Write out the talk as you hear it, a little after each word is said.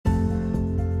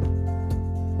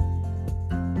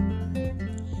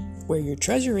Where your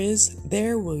treasure is,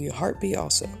 there will your heart be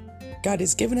also. God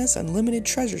has given us unlimited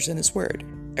treasures in His Word.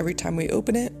 Every time we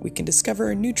open it, we can discover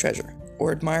a new treasure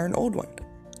or admire an old one.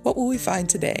 What will we find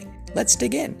today? Let's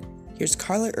dig in. Here's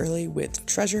Carla Early with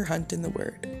Treasure Hunt in the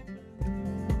Word.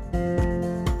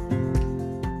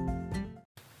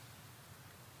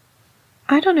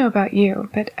 I don't know about you,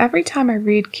 but every time I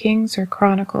read Kings or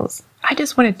Chronicles, I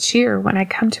just want to cheer when I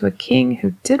come to a king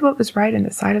who did what was right in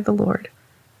the sight of the Lord.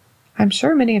 I'm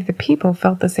sure many of the people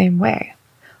felt the same way,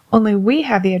 only we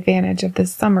have the advantage of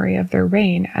this summary of their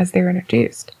reign as they're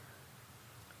introduced.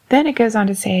 Then it goes on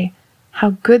to say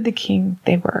how good the king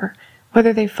they were,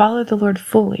 whether they followed the Lord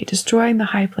fully, destroying the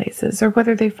high places, or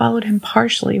whether they followed him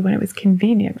partially when it was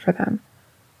convenient for them.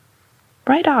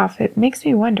 Right off, it makes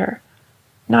me wonder,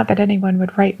 not that anyone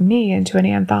would write me into an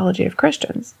anthology of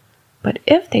Christians, but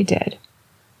if they did,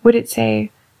 would it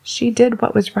say, she did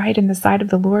what was right in the sight of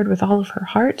the Lord with all of her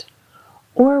heart?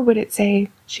 Or would it say,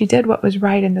 she did what was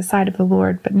right in the sight of the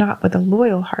Lord, but not with a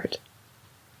loyal heart?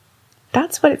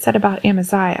 That's what it said about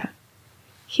Amaziah.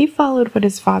 He followed what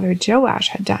his father Joash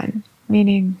had done,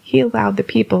 meaning he allowed the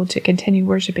people to continue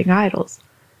worshiping idols,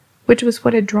 which was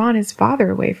what had drawn his father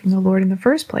away from the Lord in the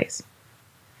first place.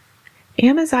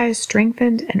 Amaziah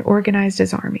strengthened and organized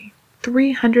his army,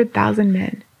 300,000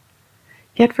 men.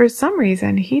 Yet for some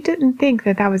reason, he didn't think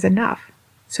that was enough,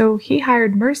 so he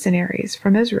hired mercenaries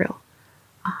from Israel,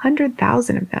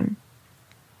 100,000 of them.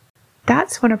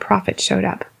 That's when a prophet showed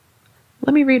up.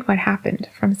 Let me read what happened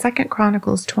from 2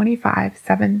 Chronicles 25,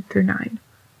 7 through 9.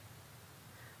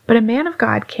 But a man of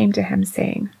God came to him,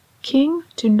 saying, King,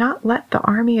 do not let the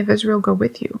army of Israel go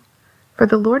with you, for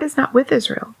the Lord is not with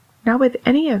Israel, not with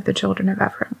any of the children of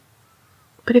Ephraim.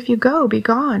 But if you go, be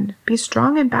gone, be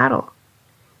strong in battle.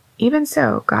 Even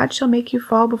so, God shall make you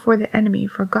fall before the enemy,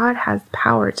 for God has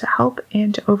power to help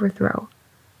and to overthrow.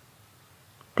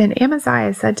 Then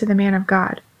Amaziah said to the man of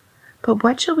God, But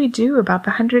what shall we do about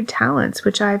the 100 talents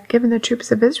which I have given the troops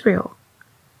of Israel?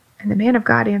 And the man of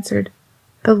God answered,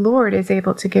 The Lord is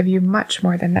able to give you much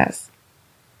more than this.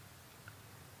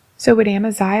 So would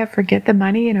Amaziah forget the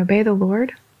money and obey the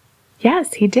Lord?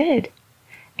 Yes, he did.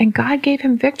 And God gave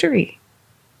him victory.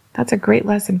 That's a great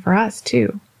lesson for us,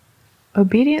 too.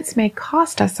 Obedience may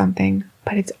cost us something,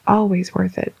 but it's always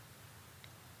worth it.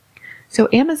 So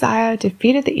Amaziah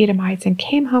defeated the Edomites and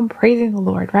came home praising the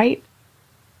Lord, right?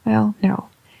 Well, no.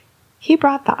 He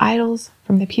brought the idols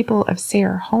from the people of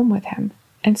Seir home with him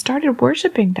and started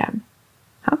worshiping them.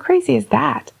 How crazy is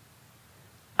that?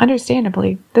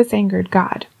 Understandably, this angered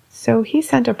God, so he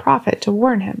sent a prophet to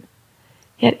warn him.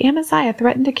 Yet Amaziah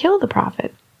threatened to kill the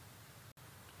prophet.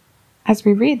 As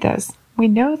we read this, we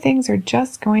know things are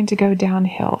just going to go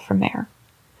downhill from there.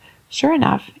 Sure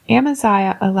enough,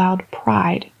 Amaziah allowed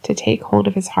pride to take hold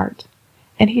of his heart,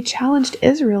 and he challenged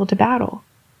Israel to battle.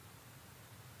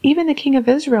 Even the king of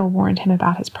Israel warned him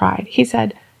about his pride. He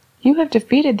said, You have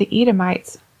defeated the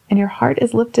Edomites, and your heart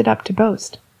is lifted up to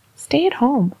boast. Stay at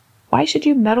home. Why should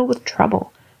you meddle with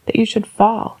trouble, that you should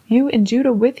fall, you and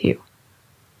Judah with you?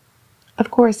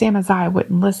 Of course, Amaziah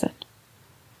wouldn't listen.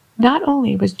 Not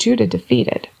only was Judah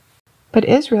defeated, but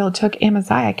Israel took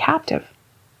Amaziah captive.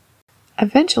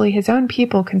 Eventually, his own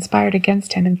people conspired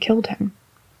against him and killed him.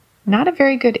 Not a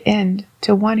very good end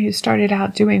to one who started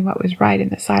out doing what was right in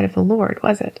the sight of the Lord,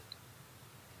 was it?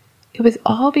 It was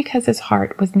all because his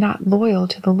heart was not loyal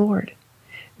to the Lord,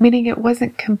 meaning it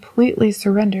wasn't completely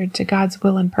surrendered to God's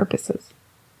will and purposes.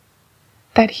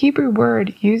 That Hebrew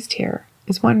word used here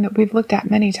is one that we've looked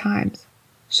at many times,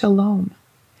 shalom.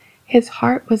 His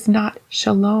heart was not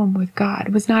shalom with God,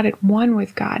 was not at one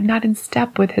with God, not in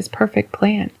step with his perfect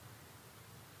plan.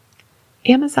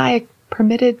 Amaziah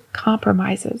permitted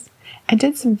compromises and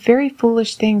did some very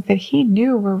foolish things that he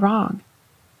knew were wrong.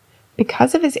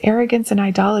 Because of his arrogance and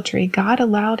idolatry, God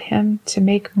allowed him to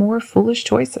make more foolish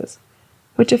choices,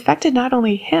 which affected not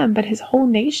only him but his whole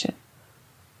nation.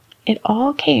 It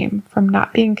all came from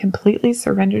not being completely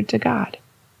surrendered to God.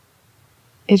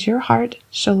 Is your heart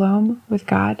shalom with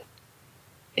God?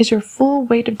 Is your full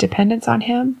weight of dependence on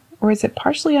him, or is it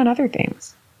partially on other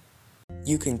things?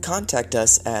 You can contact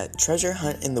us at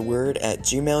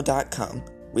treasurehuntintheword@gmail.com.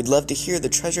 We'd love to hear the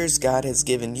treasures God has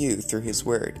given you through His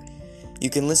Word. You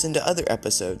can listen to other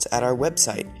episodes at our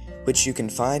website, which you can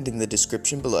find in the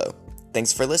description below.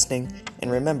 Thanks for listening, and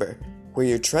remember, where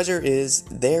your treasure is,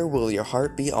 there will your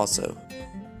heart be also.